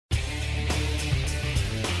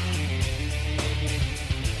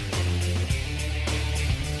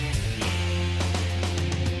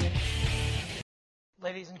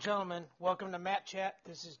Ladies and gentlemen, welcome to Mat Chat.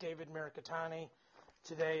 This is David Mirikitani.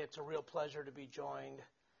 Today it's a real pleasure to be joined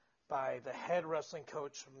by the head wrestling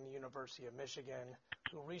coach from the University of Michigan,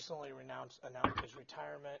 who recently announced his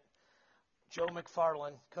retirement, Joe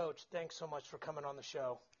McFarland. Coach, thanks so much for coming on the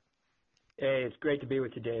show. Hey, it's great to be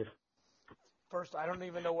with you, Dave. First, I don't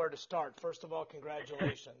even know where to start. First of all,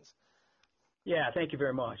 congratulations. Yeah, thank you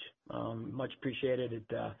very much. Much appreciated.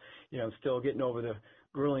 Still getting over the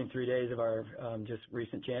grueling 3 days of our just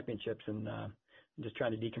recent championships, and just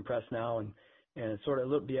trying to decompress now, and sort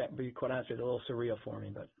of be quite honest, it's a little surreal for me,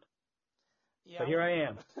 but here I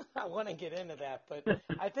am. I want to get into that, but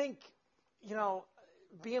I think,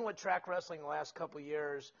 being with track wrestling the last couple of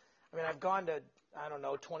years, I mean, I've gone to,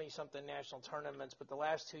 20-something national tournaments, but the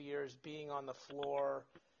last 2 years being on the floor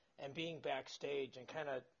and being backstage and kind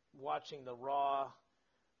of watching the raw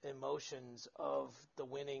emotions of the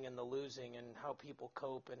winning and the losing and how people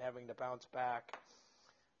cope and having to bounce back.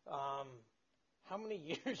 How many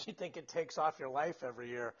years do you think it takes off your life every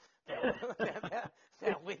year,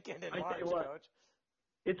 that weekend in March, Coach?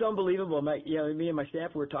 It's unbelievable. Me and my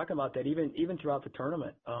staff were talking about that even throughout the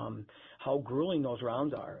tournament, how grueling those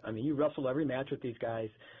rounds are. I mean, you wrestle every match with these guys,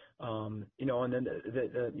 and then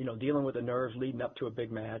the dealing with the nerves leading up to a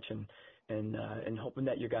big match, and hoping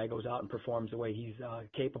that your guy goes out and performs the way he's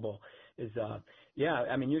capable is,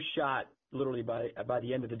 you're shot literally by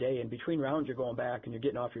the end of the day. And between rounds, you're going back and you're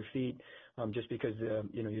getting off your feet, just because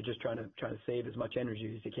you're just trying to save as much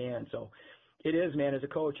energy as you can. So it is, man. As a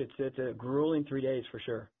coach, it's a grueling 3 days for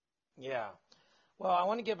sure. Yeah. Well, I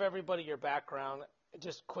want to give everybody your background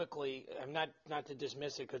just quickly. I'm not to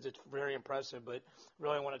dismiss it because it's very impressive, but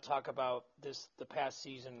really I want to talk about the past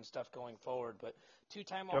season and stuff going forward. But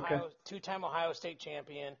two-time Ohio State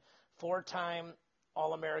champion, 4-time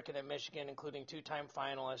All-American at Michigan, including 2-time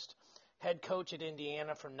finalist, head coach at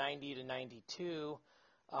Indiana from 90 to 92,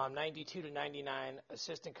 92 to 99,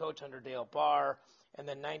 assistant coach under Dale Barr, and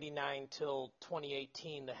then 99 till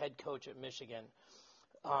 2018, the head coach at Michigan.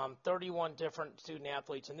 31 different student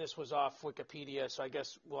athletes, and this was off Wikipedia, so I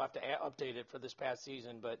guess we'll have to update it for this past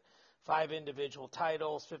season, but 5 individual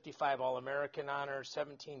titles, 55 All-American honors,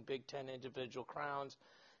 17 Big Ten individual crowns.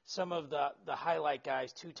 Some of the highlight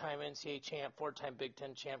guys: 2-time NCAA champ, 4-time Big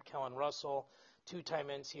Ten champ Kellen Russell, 2-time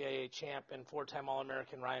NCAA champ and 4-time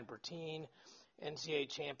All-American Ryan Bertine, NCAA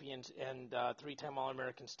champions and 3-time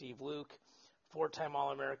All-American Steve Luke, 4-time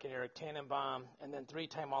All-American Eric Tannenbaum, and then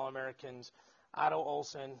 3-time All-Americans Otto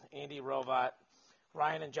Olson, Andy Rovat,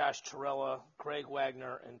 Ryan and Josh Torella, Greg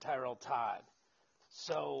Wagner, and Tyrell Todd.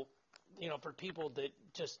 So, for people that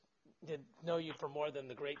just know you for more than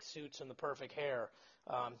the great suits and the perfect hair,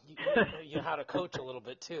 you know how to coach a little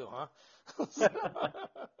bit too, huh?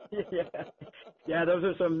 Yeah. Those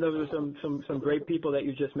are some great people that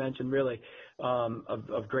you just mentioned, really,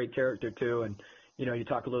 of great character too. And you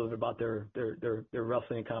talk a little bit about their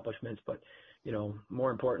wrestling accomplishments, but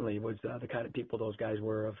more importantly was the kind of people those guys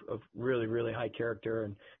were of really, really high character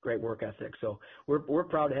and great work ethic. So we're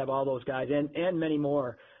proud to have all those guys and many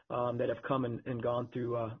more that have come and gone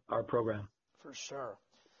through our program. For sure.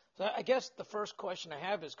 So I guess the first question I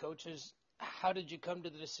have is, coaches, how did you come to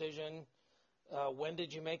the decision? When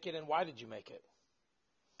did you make it, and why did you make it?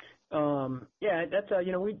 That's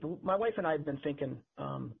my wife and I have been thinking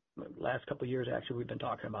last couple of years. Actually, we've been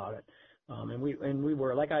talking about it. And we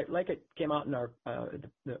were like it came out in our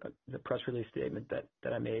the press release statement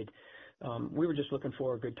that I made. We were just looking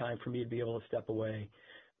for a good time for me to be able to step away.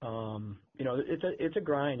 It's a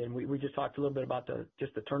grind, and we just talked a little bit about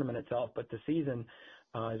just the tournament itself, but the season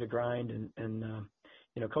is a grind, and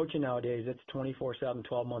coaching nowadays, it's 24/7,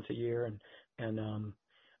 12 months a year, and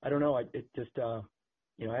I don't know, I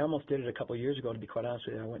almost did it a couple of years ago, to be quite honest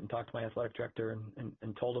with you. I went and talked to my athletic director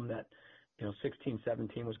and told him that 16,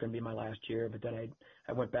 17 was going to be my last year, but then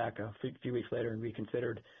I went back a few weeks later and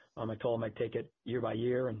reconsidered. I told him I'd take it year by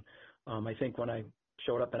year, and I think when I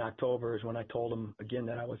showed up in October is when I told him again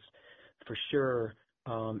that I was for sure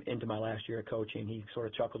into my last year of coaching. He sort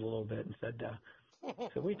of chuckled a little bit and said,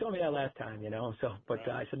 "So we told me that last time, So, but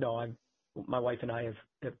I said no. My wife and I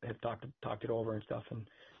have talked it over and stuff, and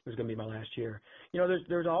it was going to be my last year.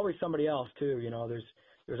 There's always somebody else too.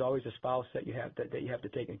 There's always a spouse that you have to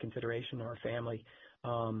take into consideration, or a family.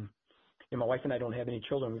 My wife and I don't have any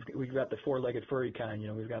children. We've got the 4-legged furry kind.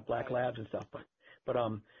 We've got black labs and stuff, but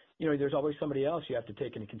there's always somebody else you have to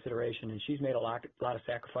take into consideration, and she's made a lot of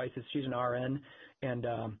sacrifices. She's an RN and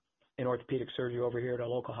in orthopedic surgery over here at a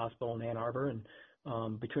local hospital in Ann Arbor,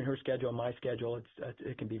 and between her schedule and my schedule,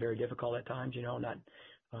 it can be very difficult at times.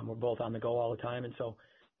 We're both on the go all the time, and so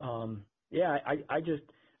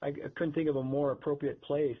I couldn't think of a more appropriate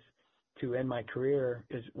place to end my career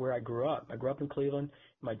is where I grew up. I grew up in Cleveland.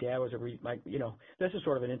 My dad was this is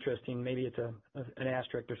sort of an interesting, maybe it's an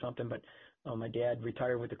asterisk or something, but my dad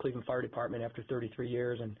retired with the Cleveland Fire Department after 33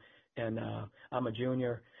 years, and I'm a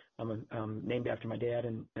junior. I'm named after my dad,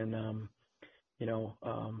 and I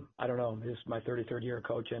don't know. This is my 33rd year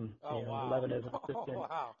coaching. Wow. 11 as an assistant. Oh,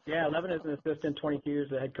 wow. Yeah, 11 as an assistant, 22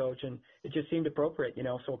 years as a head coach, and it just seemed appropriate.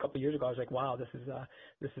 So a couple of years ago, I was like, wow, this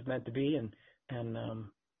is meant to be,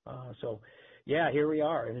 so yeah, here we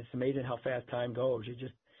are, and it's amazing how fast time goes. You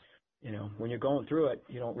just when you're going through it,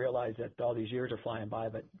 you don't realize that all these years are flying by,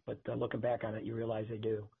 but looking back on it, you realize they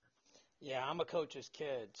do. Yeah, I'm a coach's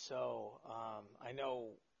kid, so I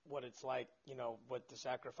know what it's like, what the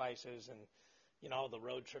sacrifices and, the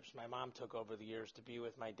road trips my mom took over the years to be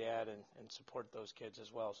with my dad and support those kids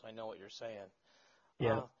as well, so I know what you're saying.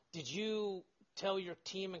 Yeah. Did you tell your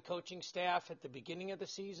team and coaching staff at the beginning of the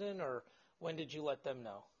season, or when did you let them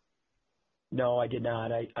know? No, I did not.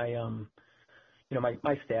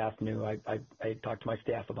 My staff knew. I talked to my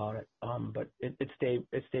staff about it, but it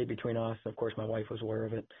stayed between us. Of course, my wife was aware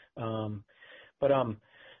of it.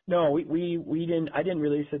 No, we didn't. I didn't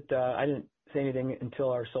release it. I didn't say anything until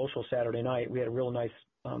our social Saturday night. We had a real nice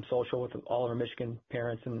social with all our Michigan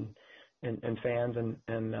parents and fans,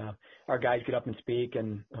 and our guys get up and speak.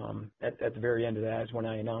 And at the very end of that is when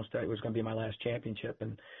I announced that it was going to be my last championship,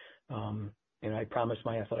 and I promised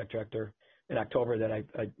my athletic director in October that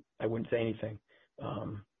I wouldn't say anything.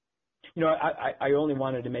 I only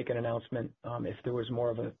wanted to make an announcement if there was more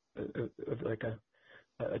of a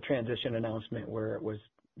transition announcement where it was,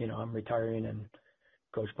 I'm retiring and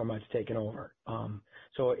Coach Parmont's taking over.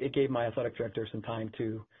 So it gave my athletic director some time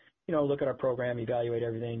to, look at our program, evaluate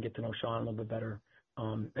everything, get to know Sean a little bit better.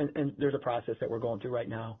 And there's a process that we're going through right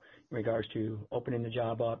now in regards to opening the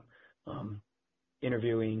job up,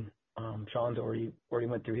 interviewing. Sean's already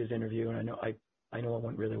went through his interview, and I know it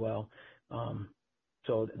went really well.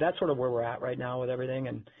 So that's sort of where we're at right now with everything,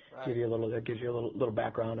 and Right. gives you a little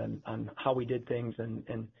background on how we did things, and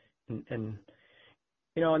and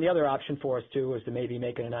the other option for us too was to maybe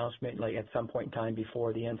make an announcement like at some point in time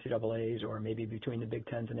before the NCAA's or maybe between the Big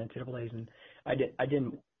Tens and NCAA's, and I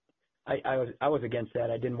was against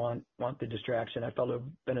that. I didn't want the distraction. I felt it would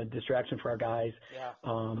have been a distraction for our guys,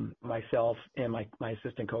 myself and my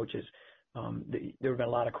assistant coaches. There have been a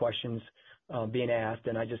lot of questions being asked,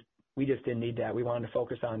 and we just didn't need that. We wanted to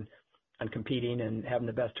focus on competing and having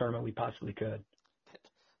the best tournament we possibly could.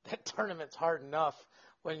 That tournament's hard enough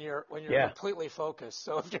when you're completely focused.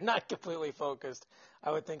 So if you're not completely focused,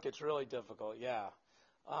 I would think it's really difficult. Yeah.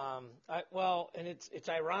 And it's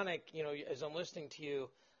ironic, as I'm listening to you.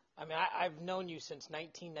 I mean, I've known you since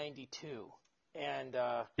 1992, and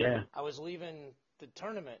I was leaving the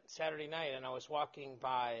tournament Saturday night, and I was walking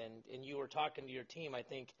by, and you were talking to your team, I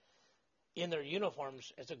think, in their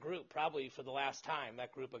uniforms as a group, probably for the last time,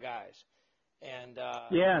 that group of guys. And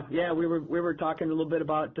we were talking a little bit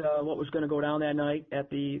about what was going to go down that night at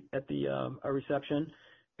the reception,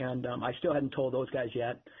 and I still hadn't told those guys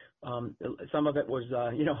yet. Some of it was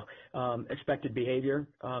expected behavior,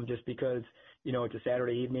 just because it's a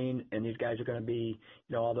Saturday evening and these guys are going to be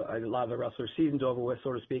a lot of the wrestlers' season's over with,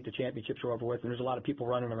 so to speak. The championships are over with, and there's a lot of people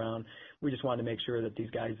running around. We just wanted to make sure that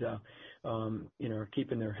these guys are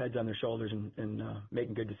keeping their heads on their shoulders and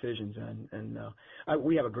making good decisions. And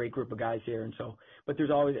we have a great group of guys here, and so but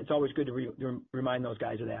it's always good to remind those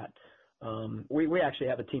guys of that. We actually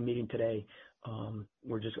have a team meeting today.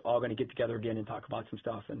 We're just all going to get together again and talk about some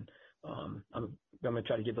stuff, and I'm going to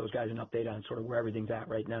try to give those guys an update on sort of where everything's at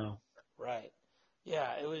right now. Right.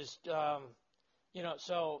 Yeah, it was,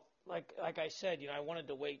 so like I said, I wanted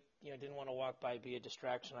to wait, didn't want to walk by, be a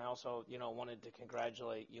distraction. I also, wanted to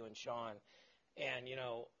congratulate you and Sean. And,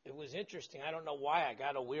 it was interesting. I don't know why I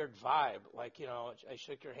got a weird vibe. Like, I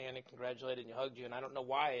shook your hand and congratulated and you hugged you. And I don't know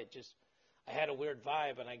why I had a weird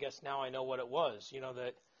vibe. And I guess now I know what it was,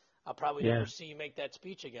 that I'll probably never see you make that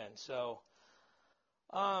speech again. So,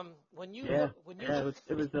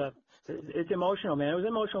 it's emotional, man. It was an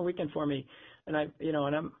emotional weekend for me, and I'm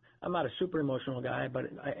not a super emotional guy, but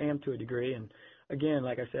I am to a degree. And again,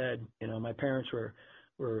 like I said, my parents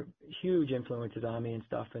were huge influences on me and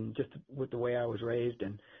stuff, and just with the way I was raised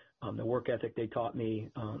and the work ethic they taught me,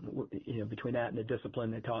 between that and the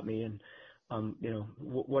discipline they taught me, and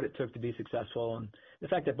what it took to be successful, and the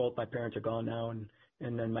fact that both my parents are gone now,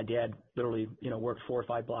 and then my dad literally worked 4 or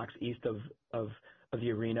 5 blocks east of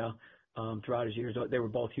the arena throughout his years. They were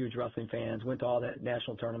both huge wrestling fans, went to all the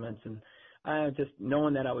national tournaments, and I just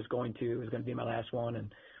knowing that it was going to be my last one,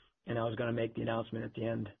 and I was going to make the announcement at the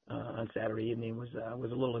end on Saturday evening was a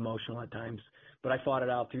little emotional at times, but I fought it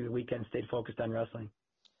out through the weekend, stayed focused on wrestling.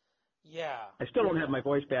 Yeah. I still don't have my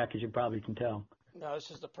voice back, as you probably can tell. No,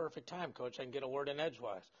 this is the perfect time, Coach. I can get a word in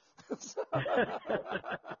edgewise.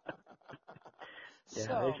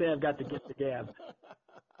 Yeah, they say I've got to get the gab.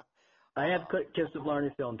 I have kissed the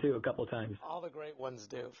Blarney film too a couple of times. All the great ones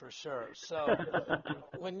do, for sure. So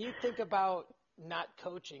when you think about not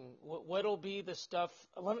coaching, what'll be the stuff?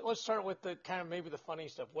 Let's start with the kind of maybe the funny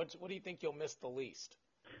stuff. What do you think you'll miss the least?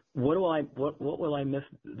 What will I miss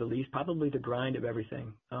the least? Probably the grind of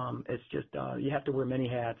everything. It's just you have to wear many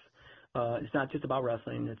hats. It's not just about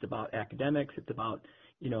wrestling. It's about academics. It's about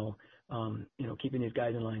keeping these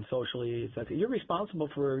guys in line socially. It's like you're responsible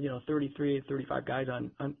for 33, 35 guys on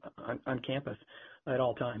campus at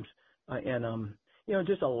all times, and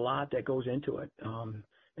just a lot that goes into it.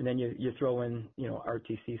 And then you throw in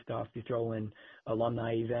RTC stuff. You throw in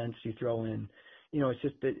alumni events. You throw in it's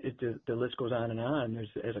just the list goes on and on.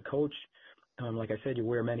 As a coach, like I said, you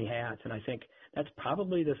wear many hats, and I think that's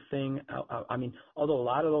probably the thing. I mean, although a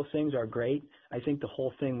lot of those things are great, I think the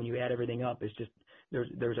whole thing when you add everything up is just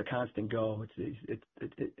there's a constant go. It's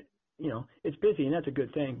busy, and that's a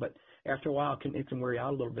good thing. But after a while, it can wear you out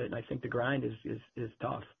a little bit, and I think the grind is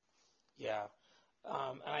tough. Yeah,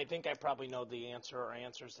 and I think I probably know the answer or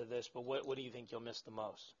answers to this. But what do you think you'll miss the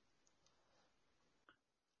most?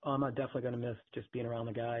 I'm definitely going to miss just being around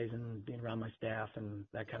the guys and being around my staff and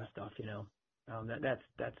that kind of stuff.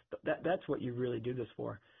 That's what you really do this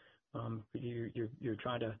for. You're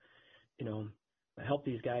trying to, help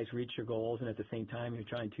these guys reach your goals, and at the same time, you're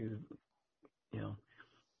trying to,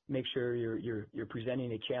 make sure you're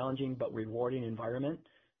presenting a challenging but rewarding environment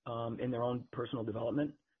in their own personal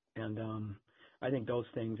development. And I think those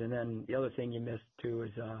things. And then the other thing you miss too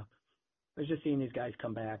is just seeing these guys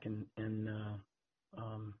come back and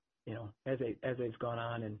as they've gone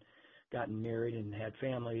on and gotten married and had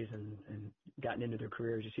families and gotten into their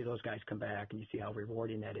careers, you see those guys come back and you see how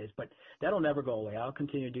rewarding that is. But that'll never go away. I'll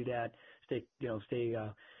continue to do that.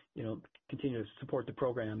 Continue to support the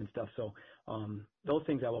program and stuff. So those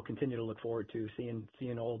things I will continue to look forward to, seeing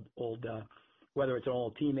old whether it's an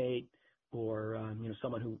old teammate or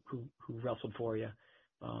someone who wrestled for you.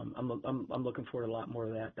 I'm looking forward to a lot more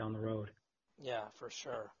of that down the road. Yeah, for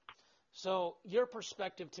sure. So your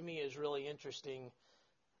perspective to me is really interesting,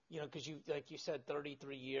 because like you said,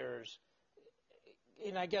 33 years.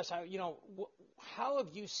 And I guess, how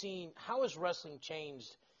has wrestling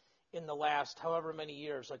changed in the last however many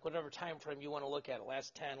years, like whatever time frame you want to look at it,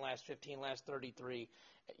 last 10, last 15, last 33,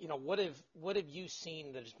 what have you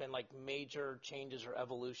seen that has been like major changes or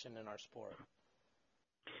evolution in our sport?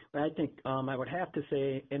 I think I would have to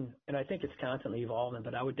say, and I think it's constantly evolving,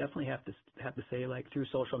 but I would definitely have to say, like through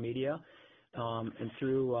social media, and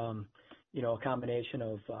through a combination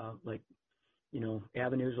of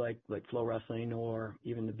avenues like Flow Wrestling or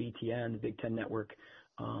even the BTN, the Big Ten Network.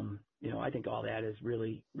 I think all that has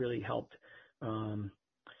really helped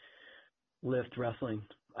lift wrestling.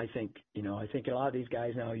 I think a lot of these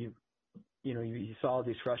guys now, you saw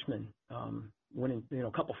these freshmen winning,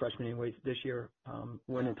 a couple freshmen anyways this year,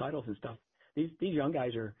 winning titles and stuff. These young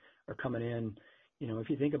guys are coming in. If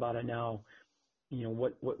you think about it now,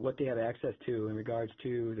 what they have access to in regards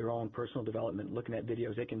to their own personal development, looking at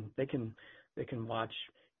videos, they can watch,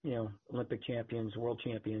 Olympic champions, world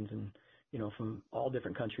champions, and from all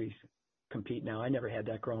different countries compete now. I never had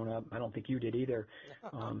that growing up. I don't think you did either.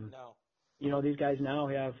 No. These guys now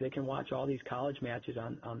they can watch all these college matches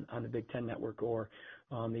on the Big Ten Network or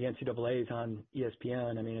the NCAA's on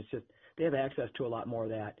ESPN. I mean, it's just they have access to a lot more of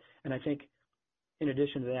that. And I think in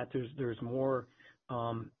addition to that, there's more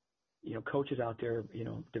coaches out there,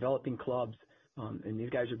 developing clubs, and these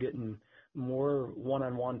guys are getting more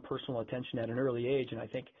one-on-one personal attention at an early age. And I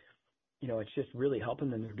think it's just really helping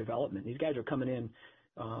them in their development. These guys are coming in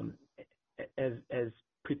as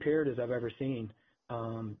prepared as I've ever seen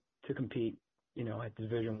to compete, at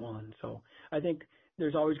Division I. So I think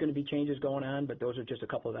there's always going to be changes going on, but those are just a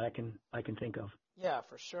couple that I can think of. Yeah,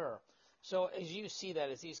 for sure. So as you see that,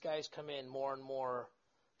 as these guys come in more and more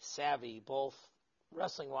savvy, both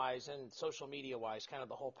wrestling-wise and social media-wise, kind of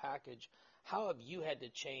the whole package, how have you had to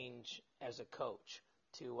change as a coach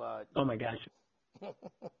to Oh, my gosh.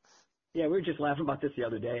 Yeah, we were just laughing about this the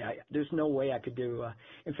other day. There's no way I could do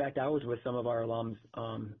in fact, I was with some of our alums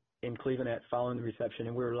in Cleveland following the reception,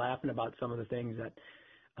 and we were laughing about some of the things that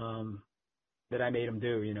I made them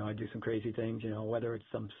do. I do some crazy things, whether it's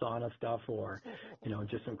some sauna stuff or,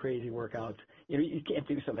 just some crazy workouts. You can't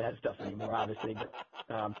do some of that stuff anymore, obviously. But,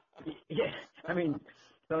 yeah, I mean,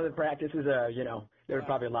 some of the practices, they would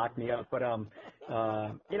probably lock me up. But, a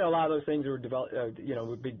lot of those things were developed,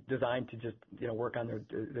 would be designed to just, work on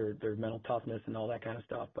their mental toughness and all that kind of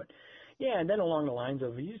stuff. But, Yeah, and then along the lines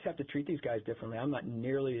of you just have to treat these guys differently. I'm not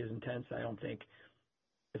nearly as intense, I don't think,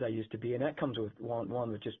 as I used to be, and that comes with one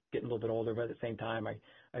with just getting a little bit older. But at the same time,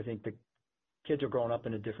 I think the kids are growing up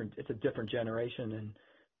in it's a different generation,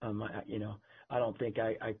 and I don't think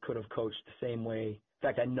I could have coached the same way. In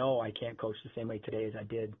fact, I know I can't coach the same way today as I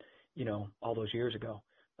did, all those years ago.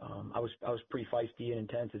 I was pretty feisty and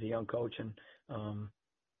intense as a young coach, and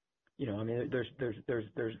I mean,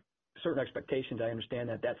 there's certain expectations. I understand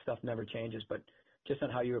that stuff never changes, but just on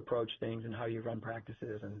how you approach things and how you run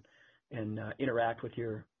practices and interact with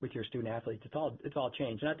your student athletes, it's all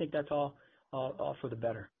changed, and I think that's all for the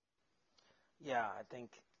better. Yeah, I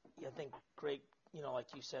think great.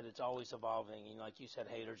 Like you said, it's always evolving. Like you said,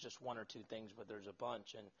 hey, there's just one or two things, but there's a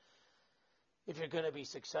bunch. And if you're going to be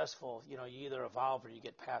successful, you either evolve or you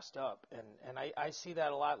get passed up. And I see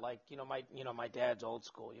that a lot. Like, my dad's old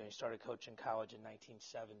school. He started coaching college in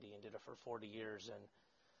 1970 and did it for 40 years. And,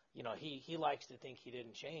 he likes to think he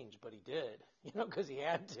didn't change, but he did, because he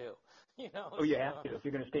had to, Oh, you have to if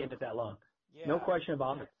you're going to stay in it that long. Yeah. No question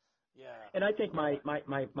about it. Yeah. And I think my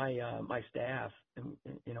staff, and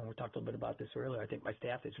we talked a little bit about this earlier. I think my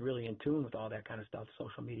staff is really in tune with all that kind of stuff,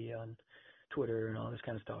 social media and Twitter and all this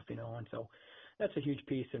kind of stuff, and so that's a huge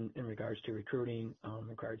piece in regards to recruiting, in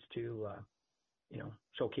regards to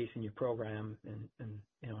showcasing your program and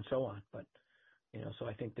so on. But so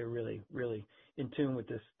I think they're really in tune with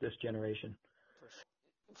this generation.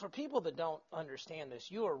 For people that don't understand this,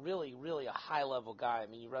 you are really, really a high-level guy. I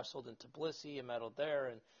mean, you wrestled in Tbilisi and medaled there,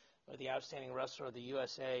 and are the outstanding wrestler of the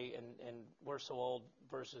USA, and We're So Old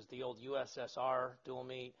versus the old USSR dual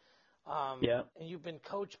meet. Yeah. And you've been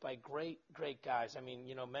coached by great guys. I mean,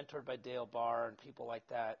 mentored by Dale Barr and people like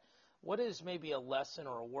that. What is maybe a lesson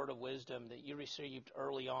or a word of wisdom that you received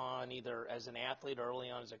early on, either as an athlete or early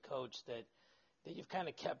on as a coach, that you've kind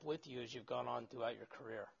of kept with you as you've gone on throughout your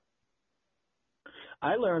career?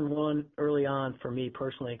 I learned one early on for me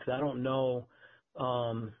personally, because I don't know.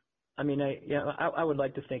 I mean, I would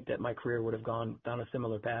like to think that my career would have gone down a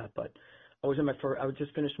similar path, but I was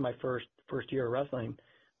just finished my first year of wrestling,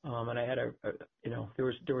 and I had there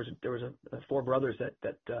was four brothers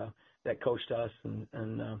that coached us, and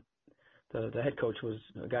the head coach was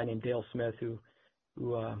a guy named Dale Smith who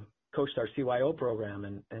coached our CYO program,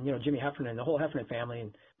 and Jimmy Heffernan, the whole Heffernan family,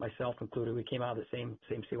 and myself included, we came out of the same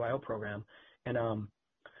CYO program, and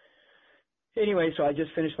anyway, so I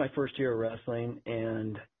just finished my first year of wrestling,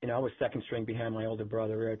 and I was second string behind my older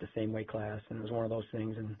brother. We were at the same weight class, and it was one of those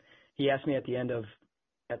things. And he asked me at the end of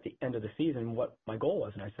the season what my goal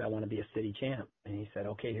was, and I said I want to be a city champ. And he said,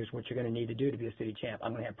 okay, here's what you're going to need to do to be a city champ.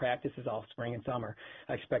 I'm going to have practices all spring and summer.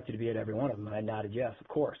 I expect you to be at every one of them. And I nodded yes, of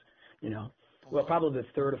course. Well, probably the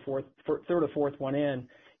third or fourth one in,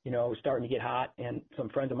 it was starting to get hot, and some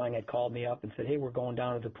friends of mine had called me up and said, hey, we're going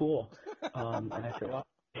down to the pool. And I said, well,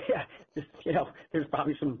 yeah, just, there's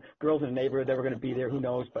probably some girls in the neighborhood that were going to be there. Who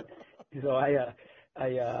knows? But so I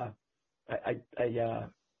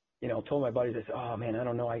told my buddies, I said, oh man, I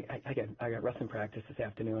don't know. I got wrestling practice this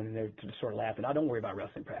afternoon, and they're just sort of laughing. Oh, don't worry about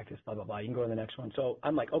wrestling practice, blah, blah, blah. You can go to the next one. So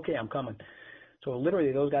I'm like, okay, I'm coming. So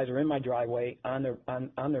literally those guys are in my driveway on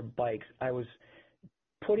their bikes. I was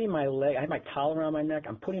putting my leg, I had my towel around my neck.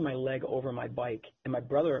 I'm putting my leg over my bike, and my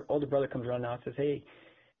older brother comes around now and says, hey,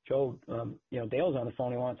 Joe, Dale's on the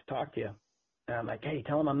phone. He wants to talk to you. And I'm like, hey,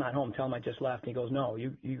 tell him I'm not home. Tell him I just left. And he goes, no,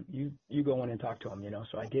 you go in and talk to him,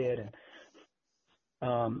 So I did.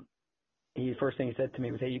 And first thing he said to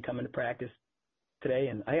me was, hey, you coming to practice today?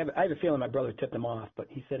 And I have a feeling my brother tipped him off, but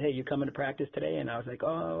he said, hey, you coming to practice today? And I was like,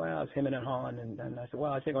 oh, well, I was hemming and hawing. And I said,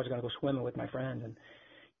 well, I think I was going to go swimming with my friends. And,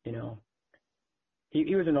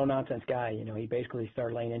 he was a no-nonsense guy. He basically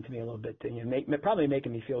started laying into me a little bit, probably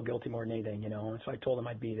making me feel guilty more than anything, And so I told him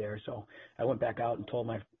I'd be there. So I went back out and told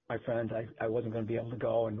my friends I wasn't going to be able to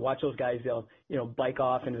go, and watch those guys, they'll, bike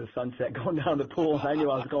off into the sunset going down the pool. And I knew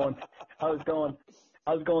I was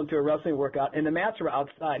going to a wrestling workout, and the mats were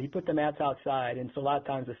outside. He put the mats outside, and so a lot of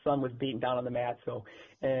times the sun was beating down on the mats. So,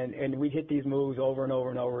 and we'd hit these moves over and over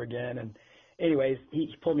and over again. And anyways,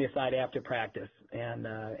 he pulled me aside after practice and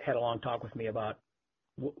had a long talk with me about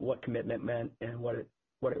what commitment meant and what it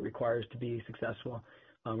requires to be successful,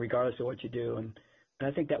 regardless of what you do. And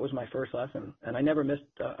I think that was my first lesson. And I never missed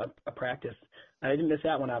a practice. I didn't miss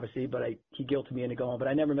that one, obviously, but he guilted me into going. But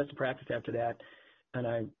I never missed a practice after that. And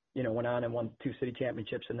I, went on and won 2 city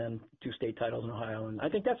championships and then 2 state titles in Ohio. And I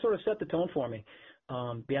think that sort of set the tone for me,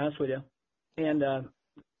 be honest with you. And,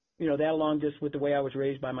 that along just with the way I was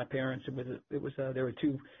raised by my parents, there were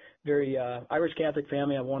 2 very Irish Catholic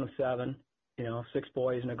family. I'm one of 7. 6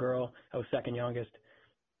 boys and a girl. I was second youngest.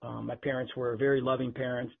 My parents were very loving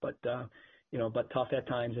parents, but, but tough at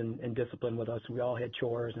times and disciplined with us. We all had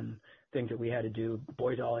chores and things that we had to do.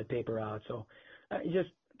 Boys all had paper out. So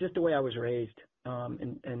just the way I was raised,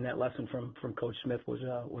 and that lesson from Coach Smith was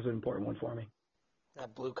an important one for me.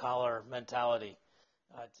 That blue collar mentality.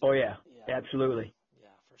 Oh yeah, absolutely. Yeah,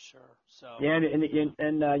 for sure. So yeah,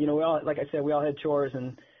 and we all, like I said, we all had chores,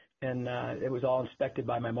 and it was all inspected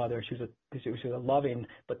by my mother. She was a loving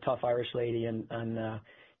but tough Irish lady, and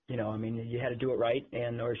you had to do it right,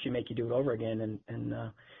 or she'd make you do it over again. And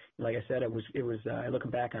like I said, it was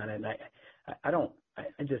looking back on it, and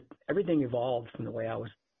I just everything evolved from the way I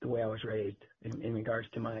was raised in regards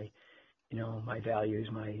to my my values,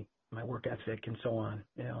 my work ethic, and so on.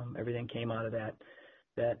 Everything came out of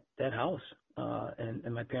that house,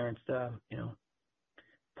 and my parents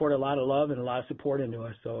poured a lot of love and a lot of support into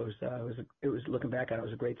us. So it was looking back at it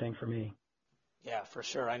was a great thing for me. Yeah, for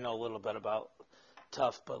sure. I know a little bit about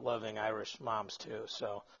tough but loving Irish moms too.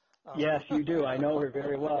 So yes, you do. I know her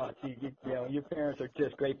very well. Your parents are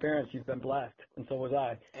just great parents. You've been blessed, and so was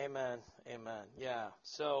I. Amen. Yeah.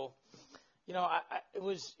 So, it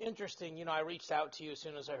was interesting. I reached out to you as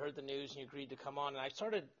soon as I heard the news, and you agreed to come on. And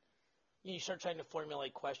you started trying to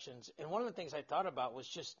formulate questions. And one of the things I thought about was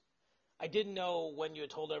just, I didn't know when you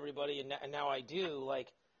had told everybody, and now I do.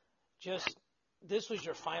 Like, just this was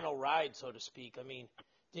your final ride, so to speak. I mean,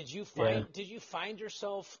 did you find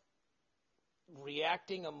yourself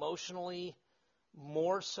reacting emotionally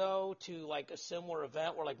more so to like a similar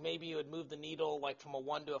event where like maybe you would move the needle like from a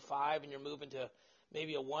 1 to a 5 and you're moving to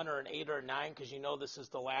maybe a 1 or an 8 or a 9 because this is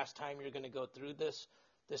the last time you're going to go through this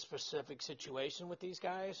specific situation with these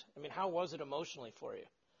guys? I mean, how was it emotionally for you?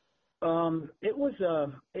 It was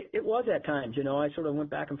at times, I sort of went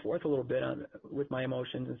back and forth a little bit with my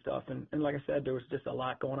emotions and stuff. And like I said, there was just a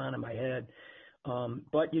lot going on in my head.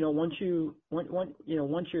 But once you're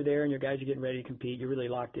there and your guys are getting ready to compete, you're really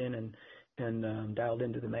locked in and dialed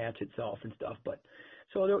into the match itself and stuff. But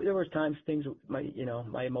so there was times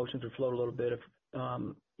my emotions would float a little bit.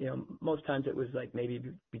 Most times it was like maybe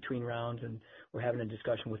between rounds and we're having a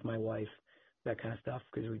discussion with my wife, that kind of stuff,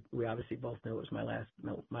 because we obviously both knew it was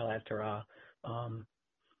my last hurrah.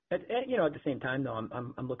 At the same time though,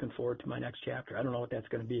 I'm looking forward to my next chapter. I don't know what that's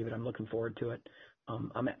going to be, but I'm looking forward to it.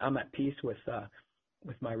 I'm at peace with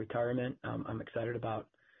my retirement. I'm excited about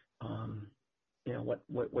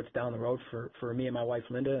what's down the road for me and my wife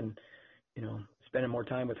Linda, and spending more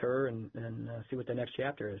time with her and see what the next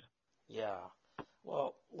chapter is. Yeah,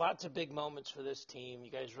 well, lots of big moments for this team.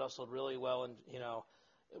 You guys wrestled really well, and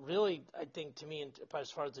really, I think to me,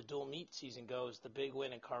 as far as the dual meet season goes, the big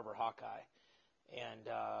win in Carver Hawkeye, and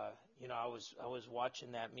I was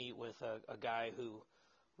watching that meet with a guy who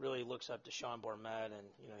really looks up to Sean Bourmet, and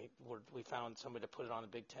we found somebody to put it on the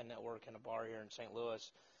Big Ten Network in a bar here in St.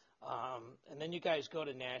 Louis. And then you guys go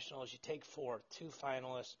to nationals. You take 4, 2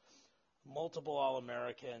 finalists, multiple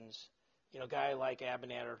All-Americans. A guy like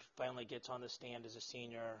Abinader finally gets on the stand as a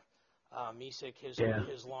senior. Misek,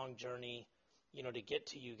 his long journey, to get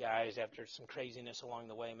to you guys after some craziness along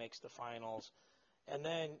the way, makes the finals. And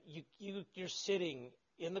then you're sitting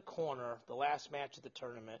in the corner, the last match of the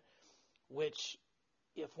tournament, which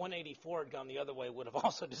if 184 had gone the other way, would have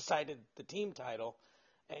also decided the team title.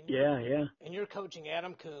 And And you're coaching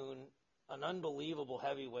Adam Kuhn, an unbelievable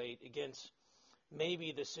heavyweight, against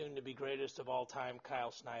maybe the soon-to-be greatest of all time,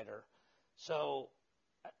 Kyle Snyder. So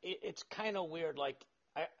it's kind of weird. Like,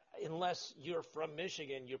 unless you're from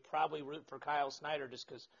Michigan, you probably root for Kyle Snyder just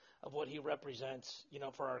because of what he represents,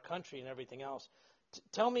 for our country and everything else.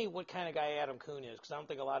 Tell me what kind of guy Adam Kuhn is, because I don't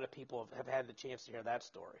think a lot of people have had the chance to hear that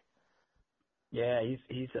story. Yeah,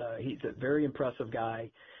 he's a very impressive guy.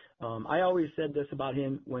 I always said this about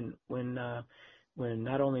him when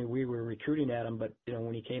not only we were recruiting at him, but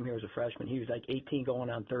when he came here as a freshman, he was like 18 going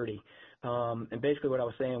on 30. And basically what I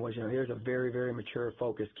was saying was, here's a very, very mature,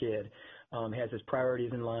 focused kid. Has his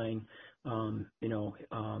priorities in line.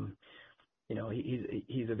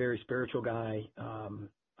 He's a very spiritual guy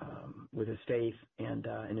with his faith and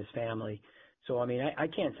his family. So I mean, I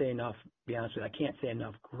can't say enough. To be honest with you, I can't say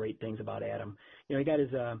enough great things about Adam. He got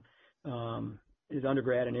his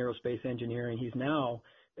undergrad in aerospace engineering. He's now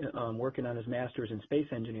working on his master's in space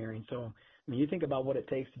engineering. So I mean, you think about what it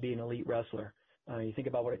takes to be an elite wrestler. You think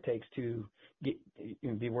about what it takes to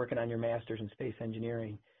be working on your master's in space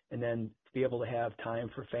engineering, and then to be able to have time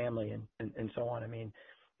for family and so on. I mean,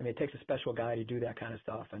 it takes a special guy to do that kind of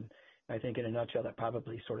stuff. And I think in a nutshell, that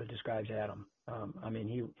probably sort of describes Adam. I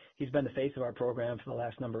mean, he's been the face of our program for the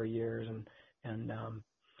last number of years, and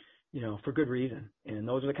for good reason. And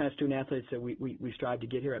those are the kind of student athletes that we strive to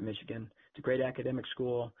get here at Michigan. It's a great academic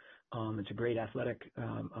school. It's a great athletic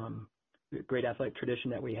great athletic tradition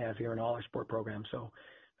that we have here in all our sport programs. So,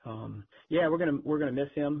 yeah, we're gonna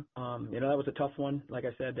miss him. That was a tough one. Like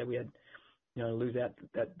I said, that we had, lose that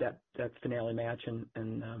finale match, and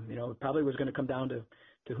it probably was going to come down to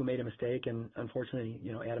who made a mistake, and unfortunately,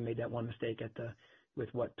 Adam made that one mistake with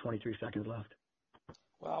 23 seconds left.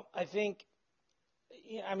 Well, I think,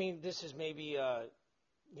 this is maybe a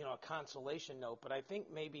consolation note, but I think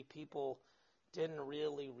maybe people didn't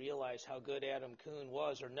really realize how good Adam Kuhn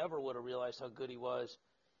was, or never would have realized how good he was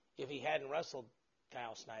if he hadn't wrestled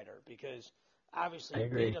Kyle Snyder, because obviously he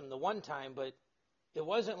beat him the one time, but it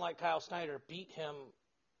wasn't like Kyle Snyder beat him.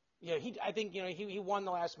 I think he won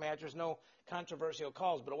the last match. There's no controversial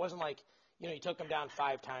calls, but it wasn't like he took him down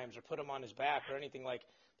 5 times or put him on his back or anything. Like,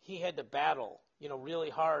 he had to battle really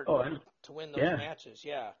hard to win those matches.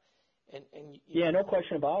 Yeah, and no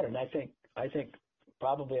question about it. And I think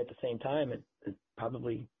probably at the same time it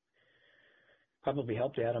probably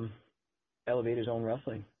helped Adam elevate his own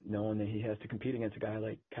wrestling, knowing that he has to compete against a guy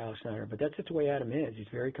like Kyle Snyder. But that's just the way Adam is. He's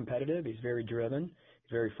very competitive. He's very driven.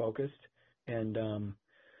 He's very focused. And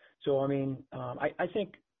so, I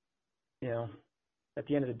think, at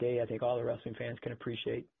the end of the day, I think all the wrestling fans can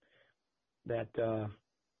appreciate that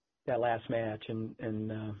last match,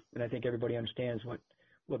 and I think everybody understands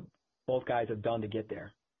what both guys have done to get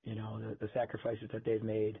there. The sacrifices that they've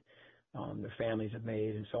made, their families have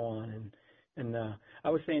made, and so on. And I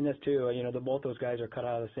was saying this too. Both those guys are cut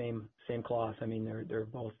out of the same cloth. They're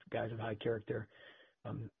both guys of high character,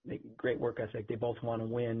 great work ethic. They both want to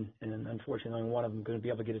win, and unfortunately, only one of them going to be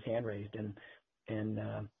able to get his hand raised, and it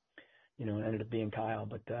ended up being Kyle.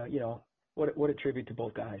 But what a tribute to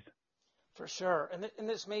both guys. For sure. And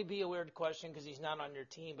this may be a weird question because he's not on your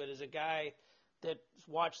team, but as a guy that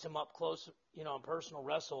watched him up close, in personal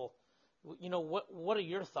wrestle, what are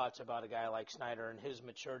your thoughts about a guy like Snyder and his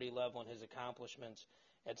maturity level and his accomplishments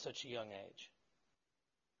at such a young age?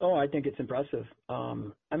 Oh, I think it's impressive.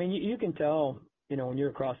 You can tell, when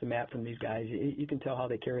you're across the map from these guys, you can tell how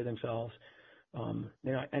they carry themselves.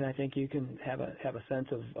 And I think you can have a sense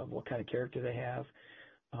of what kind of character they have.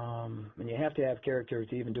 And you have to have character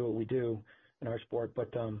to even do what we do in our sport.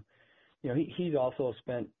 But, he's also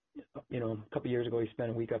spent, a couple of years ago, he spent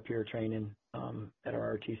a week up here training at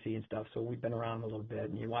our RTC and stuff. So we've been around a little bit,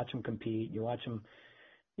 and you watch him compete. You watch him,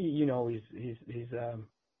 he's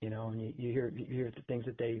and you hear the things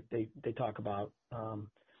that they talk about. I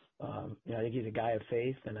think he's a guy of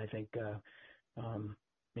faith, and I think,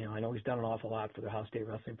 I know he's done an awful lot for the Ohio State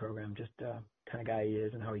wrestling program, just kind of guy he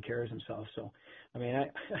is and how he carries himself. So,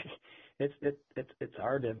 it's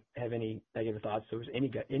hard to have any negative thoughts towards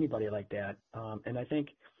anybody like that. And I think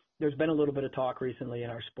there's been a little bit of talk recently in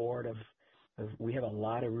our sport of we have a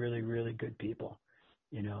lot of really, really good people,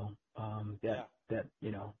 that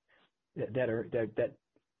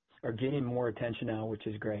are getting more attention now, which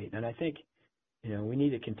is great. And I think, we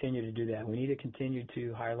need to continue to do that. We need to continue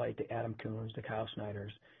to highlight the Adam Kuhns, the Kyle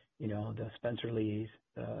Snyders, the Spencer Lees,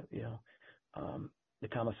 the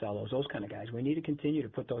Tomasellos, those kind of guys. We need to continue to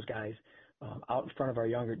put those guys out in front of our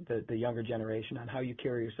the younger generation on how you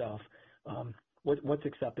carry yourself, what's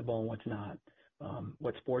acceptable and what's not,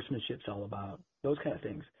 what sportsmanship's all about, those kind of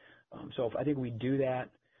things. So if I think we do that,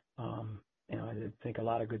 I think a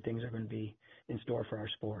lot of good things are going to be in store for our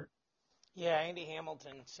sport. Yeah, Andy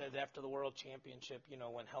Hamilton said after the World Championship,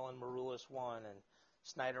 when Helen Maroulis won and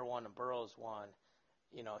Snyder won and Burroughs won,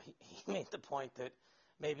 he made the point that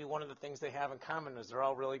maybe one of the things they have in common is they're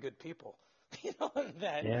all really good people. Isn't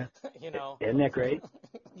that great?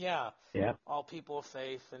 Yeah. Yeah. All people of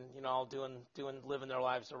faith and, all living their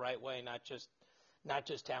lives the right way, not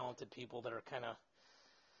just talented people that are kind of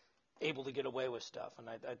able to get away with stuff. And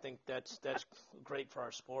I think that's great for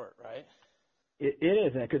our sport, right? It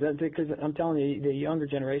is, because I'm telling you, the younger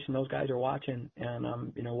generation, those guys are watching, and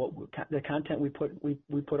what the content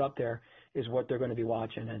we put up there is what they're going to be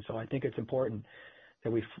watching, and so I think it's important that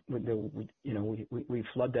we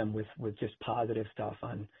flood them with just positive stuff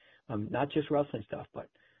on not just wrestling stuff, but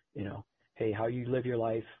hey, how you live your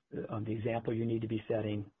life, the example you need to be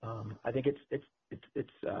setting. I think it's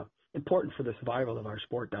important for the survival of our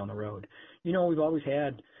sport down the road. We've always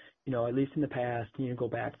had, at least in the past, go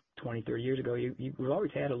back 20, 30 years ago, we've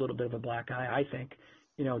always had a little bit of a black eye, I think,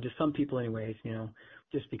 just some people anyways,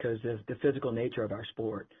 just because of the physical nature of our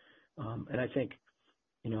sport. And I think,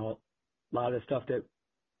 a lot of the stuff that,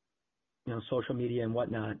 social media and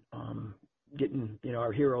whatnot, getting,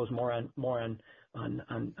 our heroes more on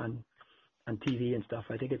TV and stuff,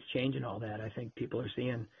 I think it's changing all that. I think people are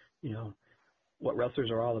seeing, what wrestlers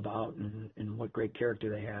are all about and what great character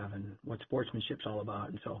they have and what sportsmanship's all about.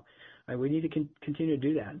 And so we need to continue to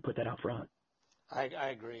do that and put that out front. I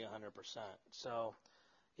agree 100%. So,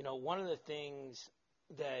 one of the things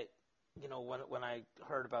that, when I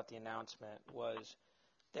heard about the announcement was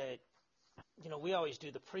that, we always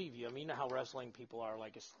do the preview. I mean, you know how wrestling people are,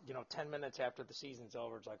 like, 10 minutes after the season's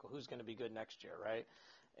over, it's like, well, who's going to be good next year, right?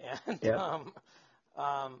 And, Yeah.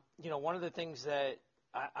 one of the things that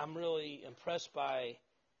I'm really impressed by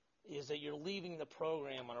is that you're leaving the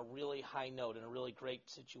program on a really high note in a really great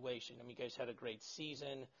situation. I mean, you guys had a great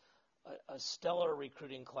season, a stellar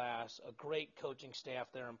recruiting class, a great coaching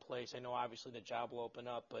staff there in place. I know obviously the job will open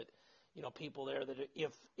up, but people there that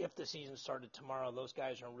if the season started tomorrow, those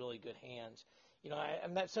guys are in really good hands.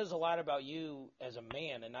 And that says a lot about you as a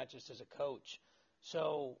man and not just as a coach.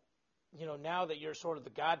 So, now that you're sort of the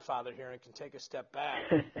godfather here and can take a step back,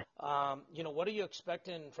 what are you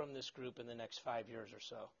expecting from this group in the next 5 years or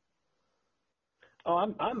so? Oh,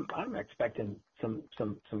 I'm expecting some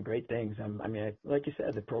great things. Like you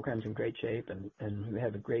said, the program's in great shape, and we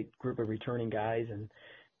have a great group of returning guys, and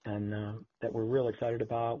that we're real excited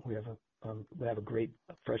about. We have a great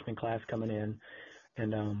freshman class coming in,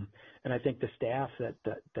 and I think the staff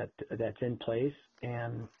that's in place,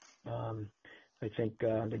 and I think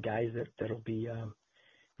the guys that'll be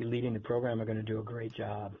leading the program are going to do a great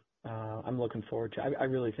job. I'm looking forward to. I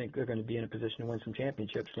really think they're going to be in a position to win some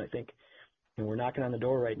championships, and I think. And we're knocking on the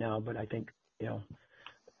door right now, but I think, down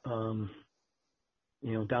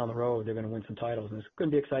the road they're going to win some titles, and it's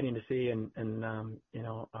going to be exciting to see. And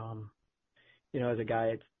as a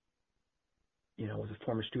guy, was a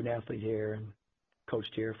former student athlete here and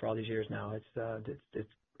coached here for all these years now.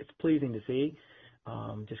 It's pleasing to see,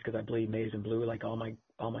 just because I bleed maize and blue like all my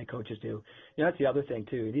coaches do. That's the other thing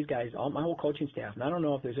too. These guys, my whole coaching staff, and I don't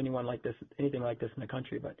know if there's anything like this in the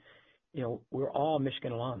country, but. We're all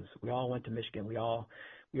Michigan alums. We all went to Michigan. We all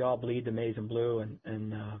bleed the maize and blue,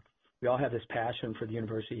 and we all have this passion for the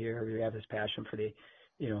university here. We have this passion for the,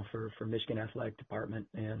 for Michigan athletic department,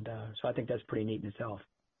 and so I think that's pretty neat in itself.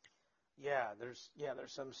 Yeah, there's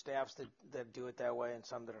some staffs that do it that way, and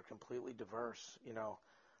some that are completely diverse.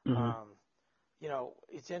 Mm-hmm.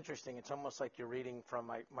 It's interesting. It's almost like you're reading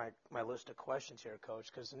from my list of questions here,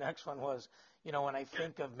 Coach, because the next one was, when I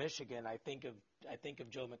think of Michigan, I think of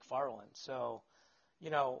Joe McFarland. So,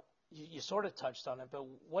 you sort of touched on it, but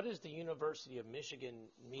what does the University of Michigan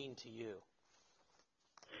mean to you?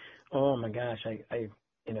 Oh my gosh, it'd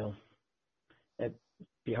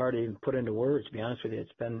be hard to even put into words. To be honest with you,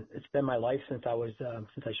 it's been my life since I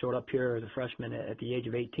showed up here as a freshman at the age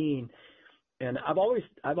of 18. And I've always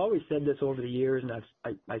said this over the years, and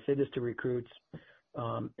I say this to recruits,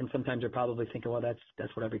 and sometimes they're probably thinking, well,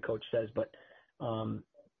 that's what every coach says. But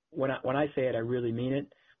when I say it, I really mean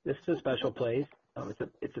it. This is a special place.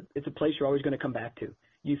 It's a place you're always going to come back to.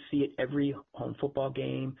 You see it every home football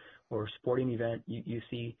game or sporting event. You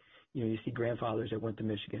see grandfathers that went to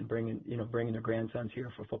Michigan bringing their grandsons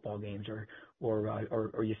here for football games, or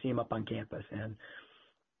you see them up on campus. And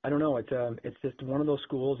I don't know. It's just one of those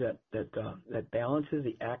schools that balances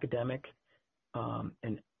the academic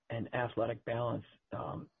and athletic balance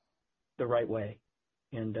the right way,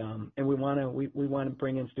 and we want to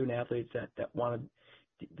bring in student athletes that want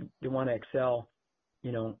to excel,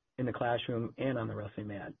 in the classroom and on the wrestling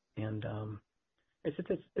mat, and it's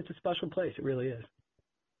a special place. It really is.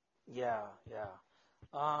 Yeah.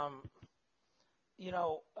 I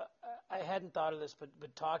hadn't thought of this, but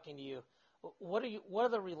talking to you. What are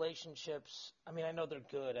the relationships? I mean, I know they're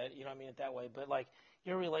good. I mean it that way. But like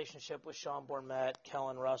your relationship with Sean Bournemette,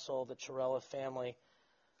 Kellen Russell, the Chirella family.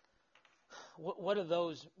 What do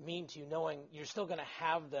those mean to you? Knowing you're still going to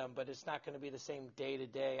have them, but it's not going to be the same day to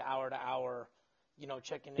day, hour to hour.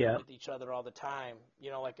 Checking in with each other all the time.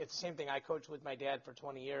 Like it's the same thing. I coached with my dad for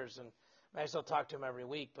 20 years, and I still talk to him every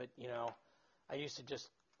week. But I used to just.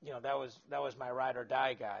 That was my ride or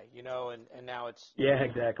die guy, and now it's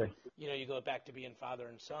exactly. You go back to being father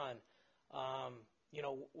and son.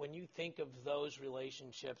 When you think of those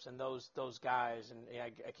relationships and those guys, and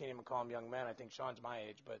I can't even call them young men. I think Sean's my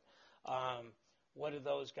age, but what do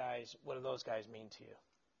those guys mean to you?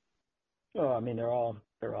 Oh, I mean they're all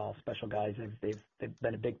special guys. They've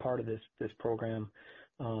been a big part of this program,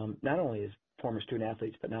 not only as former student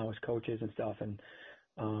athletes, but now as coaches and stuff,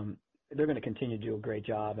 and. They're going to continue to do a great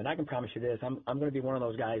job. And I can promise you this, I'm going to be one of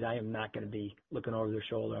those guys. I am not going to be looking over their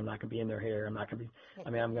shoulder. I'm not going to be in their hair. I'm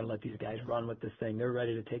going to let these guys run with this thing. They're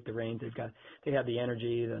ready to take the reins. They have the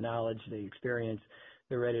energy, the knowledge, the experience.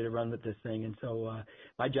 They're ready to run with this thing. And so,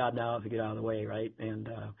 my job now is to get out of the way, right? And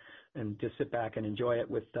just sit back and enjoy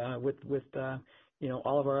it with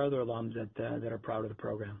all of our other alums that are proud of the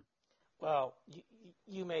program. Well,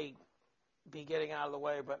 you may be getting out of the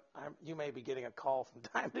way, but you may be getting a call from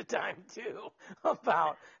time to time too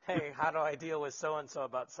about, hey, how do I deal with so and so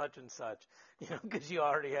about such and such? Because you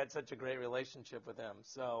already had such a great relationship with him.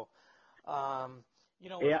 So,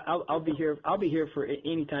 Yeah, I'll be here. I'll be here for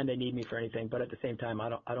any time they need me for anything. But at the same time, I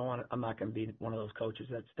don't want. I'm not going to be one of those coaches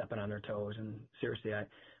that's stepping on their toes. And seriously, I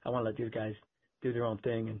want to let these guys do their own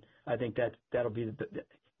thing. And I think that'll be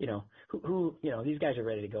who these guys are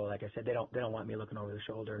ready to go. Like I said, they don't want me looking over their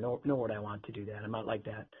shoulder. Nor would I want to do that. I'm not like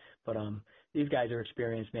that. But these guys are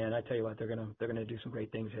experienced, man. I tell you what, they're gonna do some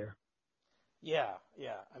great things here. Yeah.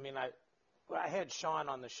 I mean, I had Sean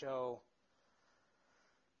on the show,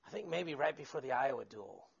 I think maybe right before the Iowa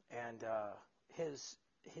duel, and his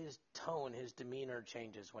tone, his demeanor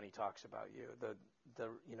changes when he talks about you.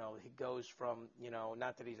 He goes from,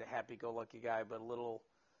 not that he's a happy-go-lucky guy, but a little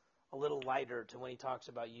lighter to when he talks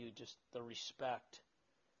about you, just the respect,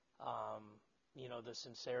 the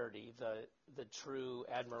sincerity, the true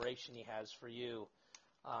admiration he has for you,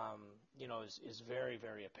 is very,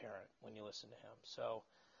 very apparent when you listen to him. So,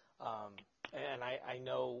 and I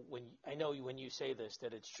know when you say this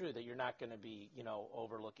that it's true, that you're not going to be,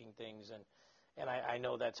 overlooking things, and I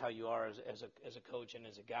know that's how you are as a coach and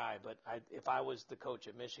as a guy. But if I was the coach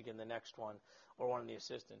at Michigan, the next one, or one of the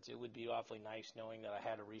assistants, it would be awfully nice knowing that I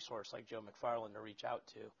had a resource like Joe McFarland to reach out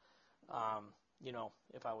to.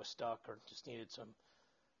 If I was stuck or just needed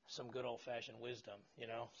some good old-fashioned wisdom,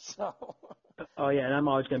 So. Oh yeah, and I'm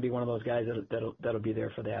always going to be one of those guys that'll be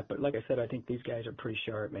there for that. But like I said, I think these guys are pretty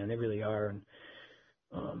sharp, man. They really are,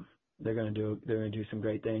 and they're going to do some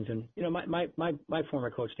great things. And my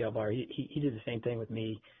former coach Dale Barr, he did the same thing with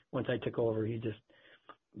me. Once I took over, he just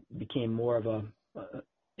became more of a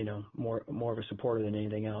more of a supporter than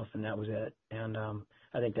anything else, and that was it. And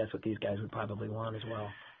I think that's what these guys would probably want as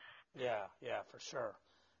well. Yeah, for sure.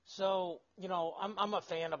 So, I'm a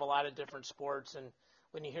fan of a lot of different sports, and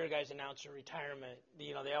when you hear guys announce their retirement,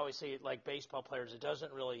 they always say, like baseball players, it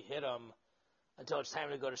doesn't really hit them until it's time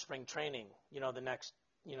to go to spring training, the next,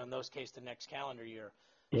 in those cases, the next calendar year.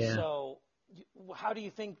 Yeah. So how do you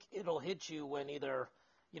think it'll hit you when either,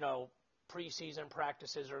 preseason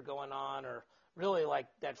practices are going on, or really like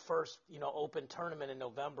that first, open tournament in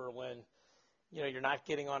November when, you're not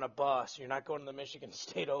getting on a bus, you're not going to the Michigan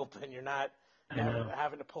State Open, you're not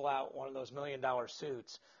having to pull out one of those $1 million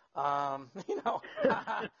suits. How do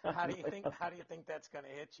you think that's going to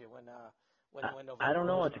hit you when November? I don't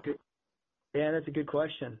know. That's a good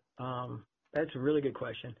question. That's a really good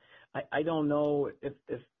question. I don't know if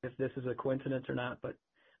this is a coincidence or not, but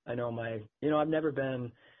I know I've never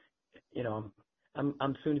been,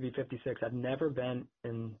 I'm soon to be 56. I've never been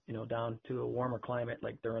in, down to a warmer climate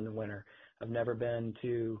like during the winter. I've never been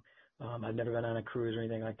on a cruise or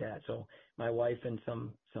anything like that. So my wife and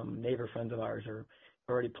some neighbor friends of ours are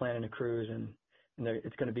already planning a cruise, and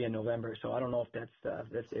it's going to be in November. So I don't know if that's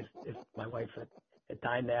if my wife had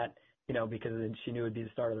timed that, because she knew it would be the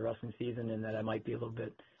start of the wrestling season, and that I might be a little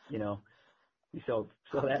bit, So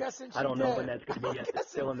that I don't know when that's going to be. It's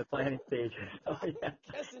still in the planning stages. So, yeah. I'm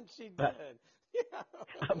guessing she did. Yeah.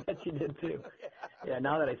 I bet she did too. Yeah.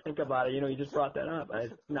 Now that I think about it, you just brought that up.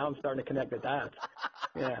 Now I'm starting to connect the dots.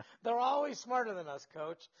 Yeah. They're always smarter than us,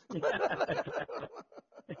 Coach. Yeah.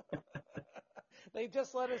 They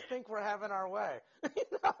just let us think we're having our way.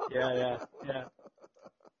 Yeah.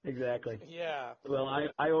 Exactly. Yeah. Well,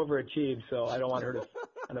 I overachieved, so I don't want her to.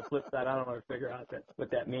 On the flip side, I don't want to figure out what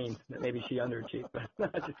that means. That maybe she underachieved.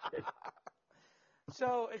 But just kidding.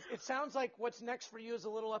 So it sounds like what's next for you is a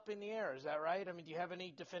little up in the air. Is that right? I mean, do you have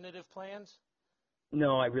any definitive plans?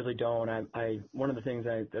 No, I really don't. One of the things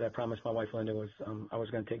that I promised my wife Linda was I was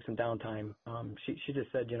going to take some downtime. She just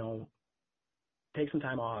said, take some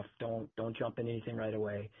time off. Don't jump into anything right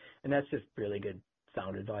away. And that's just really good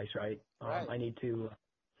sound advice, right? Right. I need to.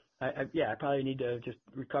 I probably need to just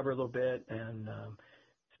recover a little bit and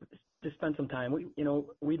just spend some time.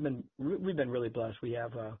 We've been really blessed. We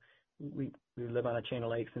have we live on a chain of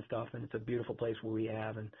lakes and stuff, and it's a beautiful place where we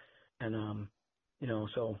have and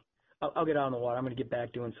so I'll get out on the water. I'm going to get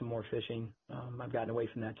back doing some more fishing. I've gotten away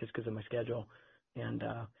from that just because of my schedule, and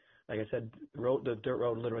like I said, the dirt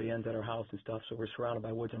road literally ends at our house and stuff, so we're surrounded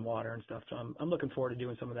by woods and water and stuff. So I'm looking forward to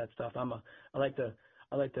doing some of that stuff. I like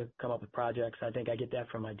to come up with projects. I think I get that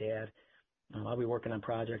from my dad. I'll be working on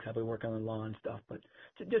projects. I'll be working on lawn and stuff, but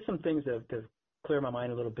just some things to clear my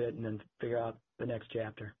mind a little bit and then figure out the next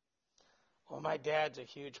chapter. Well, my dad's a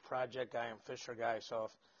huge project guy and fisher guy, so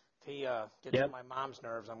if he gets on my mom's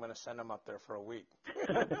nerves, I'm going to send him up there for a week.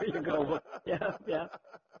 There you go.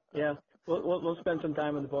 Yeah. we'll spend some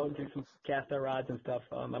time on the boat and do some cast our rods and stuff.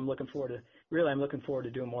 I'm looking forward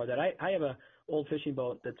to doing more of that. I have a old fishing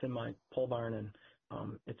boat that's in my pole barn, and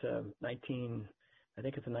it's a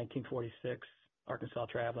 1946 Arkansas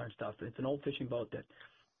Traveler and stuff. It's an old fishing boat that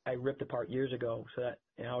I ripped apart years ago. So that,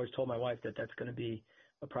 and I always told my wife that that's going to be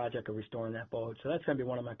a project of restoring that boat. So that's going to be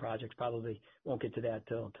one of my projects. Probably won't get to that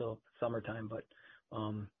till summertime, but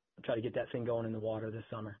I'll try to get that thing going in the water this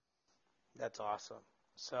summer. That's awesome.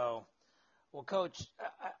 So, well, Coach,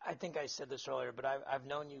 I think I said this earlier, but I've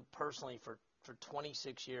known you personally for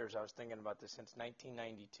 26 years. I was thinking about this since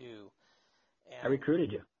 1992. And I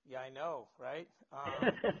recruited you. Yeah, I know, right?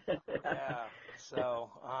 Yeah.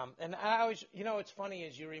 So, and I always, it's funny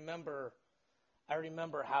is I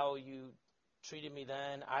remember how you treated me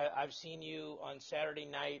then. I've seen you on Saturday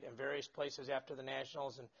night in various places after the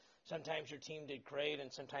Nationals, and sometimes your team did great,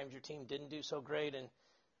 and sometimes your team didn't do so great, and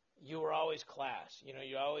you were always class.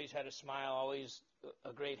 You always had a smile, always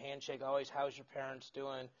a great handshake, always how's your parents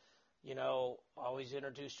doing, always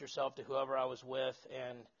introduced yourself to whoever I was with,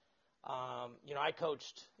 and I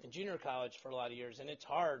coached in junior college for a lot of years, and it's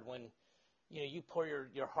hard when, you pour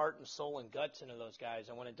your heart and soul and guts into those guys,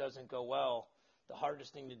 and when it doesn't go well, the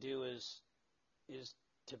hardest thing to do is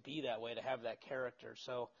to be that way, to have that character.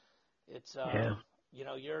 So it's,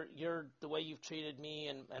 you're the way you've treated me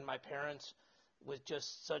and my parents with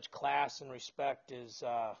just such class and respect is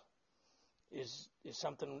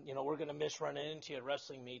something, we're going to miss running into you at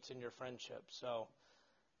wrestling meets in your friendship. So,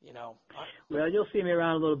 Well, you'll see me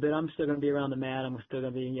around a little bit. I'm still going to be around the mat. I'm still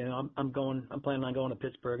going to be, I'm planning on going to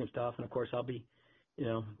Pittsburgh and stuff. And of course I'll be,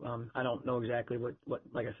 I don't know exactly what,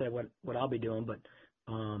 like I said, what I'll be doing, but,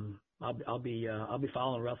 I'll be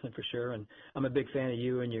following wrestling for sure. And I'm a big fan of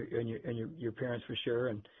you and your parents for sure.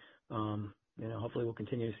 And, hopefully we'll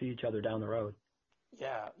continue to see each other down the road.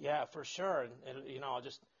 Yeah, for sure. And I'll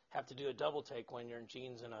just have to do a double take when you're in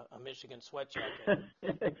jeans and a Michigan sweat jacket.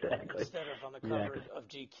 Exactly. Instead of on the cover of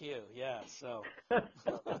GQ. Yeah. So.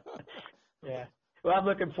 Yeah. Well, I'm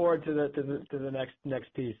looking forward to the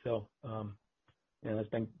next piece. So, it's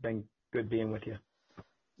been good being with you.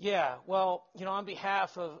 Yeah. Well, on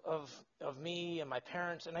behalf of me and my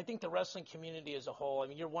parents, and I think the wrestling community as a whole,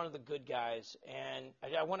 you're one of the good guys, and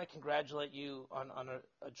I want to congratulate you on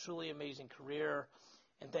a truly amazing career,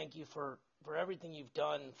 and thank you for everything you've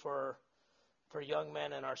done for young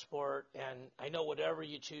men in our sport. And I know whatever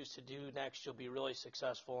you choose to do next, you'll be really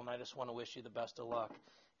successful, and I just want to wish you the best of luck,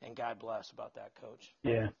 and God bless about that, Coach.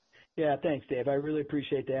 Yeah. Thanks, Dave. I really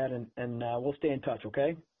appreciate that, and we'll stay in touch,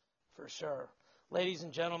 okay? For sure. Ladies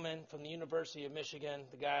and gentlemen, from the University of Michigan,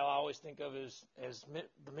 the guy I'll always think of as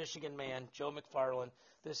the Michigan man, Joe McFarland.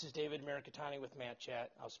 This is David Mirikitani with Mat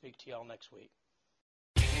Chat. I'll speak to you all next week.